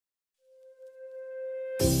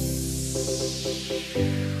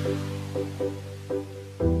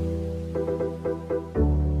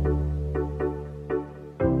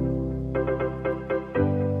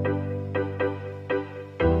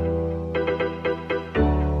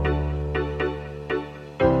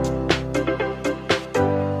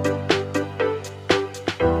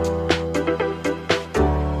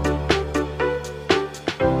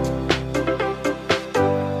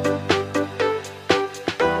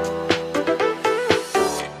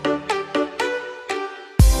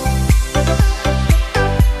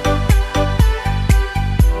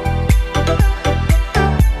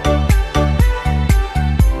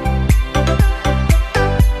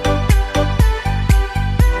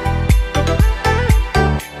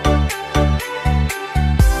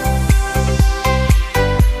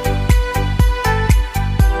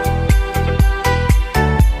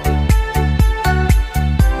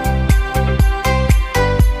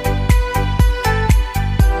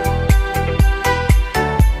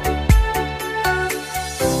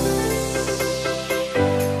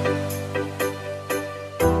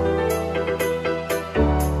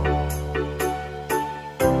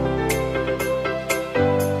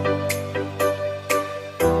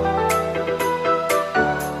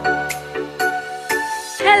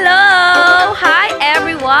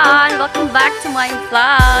Welcome back to my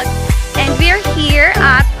vlog, and we're here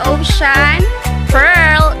at Ocean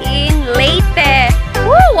Pearl in Leyte.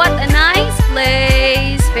 Woo, what a nice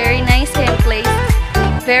place! Very nice place.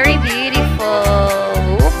 Very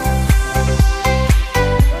beautiful.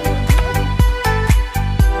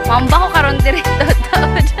 Mamba ko karon dirito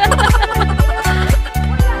dapat.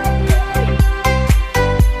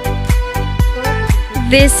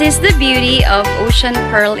 This is the beauty of Ocean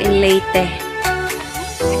Pearl in Leyte.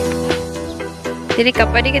 Dili ka,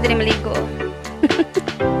 pwede ka dili maligo.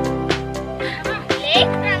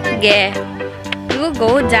 Sige. We will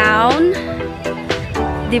go down.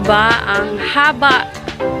 Diba, ang haba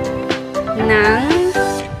ng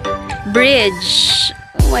bridge.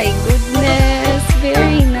 Oh my goodness.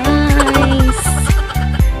 Very nice.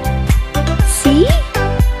 See?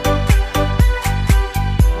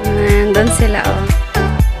 Nandun sila, oh.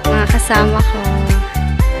 Mga kasama ko.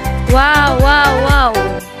 Wow, wow, wow.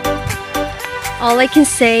 All I can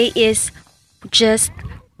say is just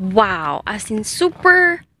wow. As in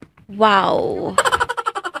super wow.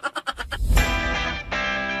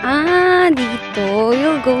 Dito.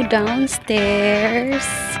 You'll go downstairs.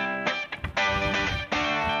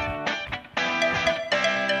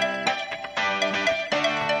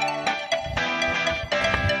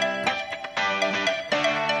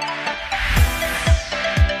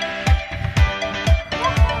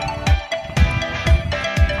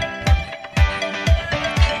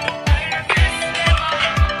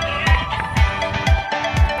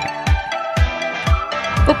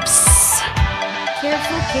 Oops.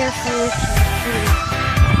 Careful, careful, careful.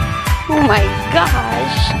 Oh my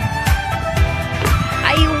gosh.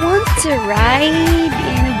 I want to ride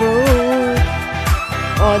in a boat.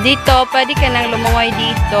 Oh, dito. Pwede ka nang lumangoy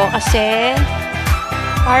dito kasi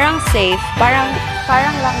parang safe. Parang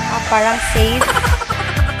lang ha. Parang safe.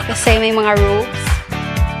 Kasi may mga ropes.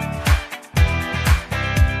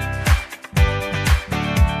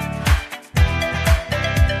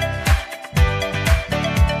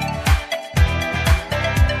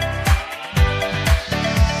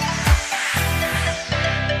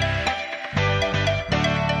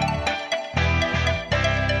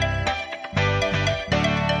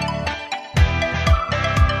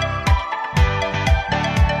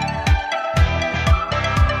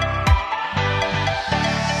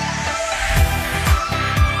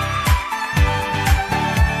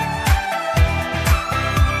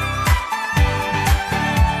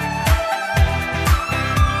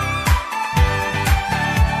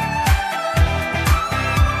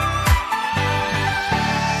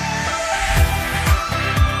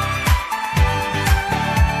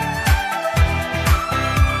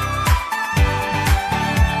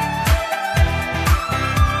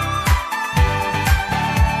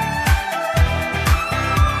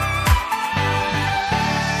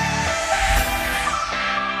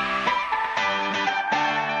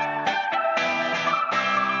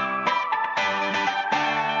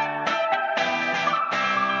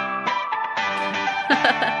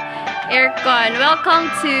 Aircon,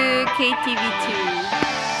 welcome to KTV2.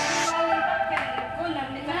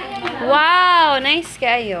 Wow, nice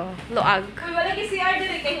kayo. Luag.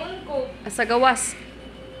 Asa gawas.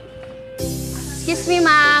 Excuse me,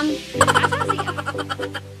 ma'am.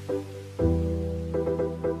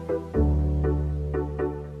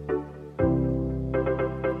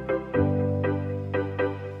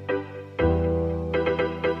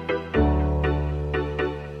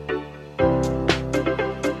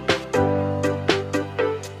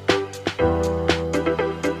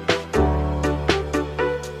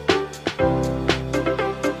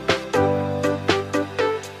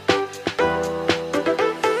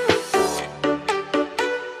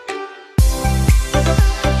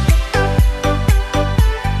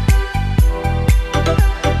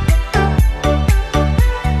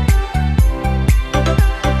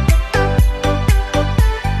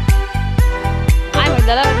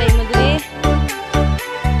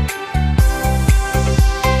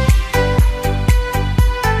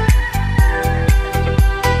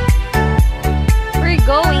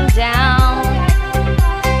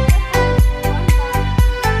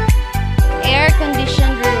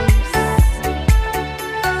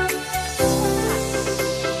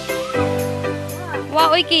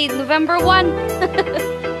 kay November 1.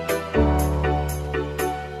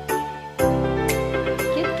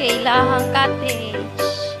 Cute kay lahang cottage.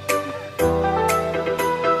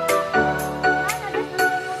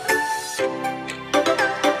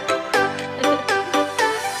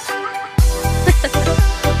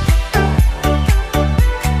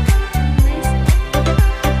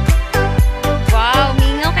 Wow,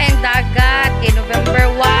 mingaw kayang dagat kay November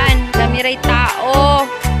 1. Damiray tao.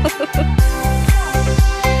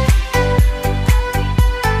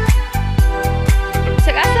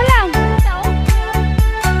 Sagasa lang.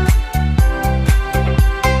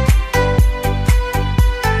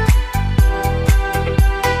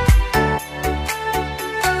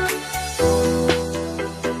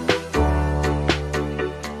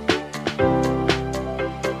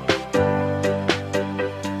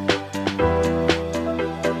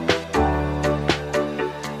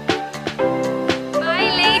 Bye,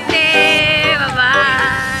 Leyte!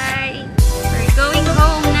 Bye-bye! We're going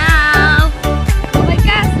home now! Oh my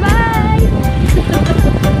gosh, bye!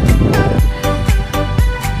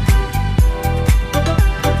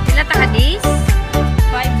 Ilan ta ka days?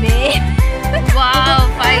 5 days. Wow,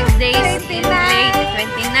 5 days in Leyte.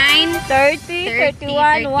 29, 30,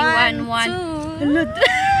 31, 1, 2.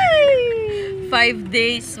 5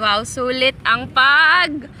 days. Wow, sulit ang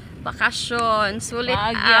bakasyon. Sulit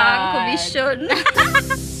ang Agad. komisyon.